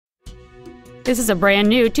This is a brand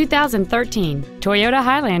new 2013 Toyota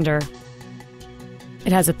Highlander.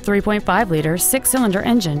 It has a 3.5-liter six-cylinder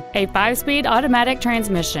engine, a 5-speed automatic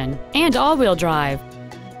transmission, and all-wheel drive.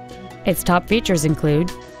 Its top features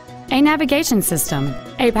include a navigation system,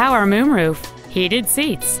 a power moonroof, heated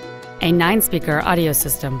seats, a 9-speaker audio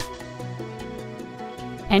system,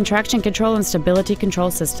 and traction control and stability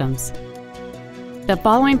control systems. The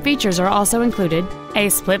following features are also included: a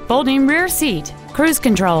split folding rear seat, cruise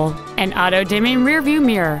control, an auto-dimming rearview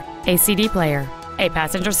mirror, a CD player, a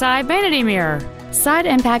passenger side vanity mirror, side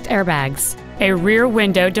impact airbags, a rear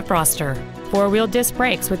window defroster, 4-wheel disc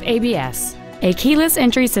brakes with ABS, a keyless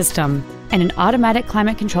entry system, and an automatic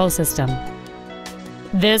climate control system.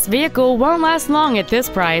 This vehicle won't last long at this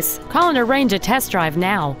price. Call and arrange a test drive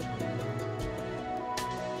now.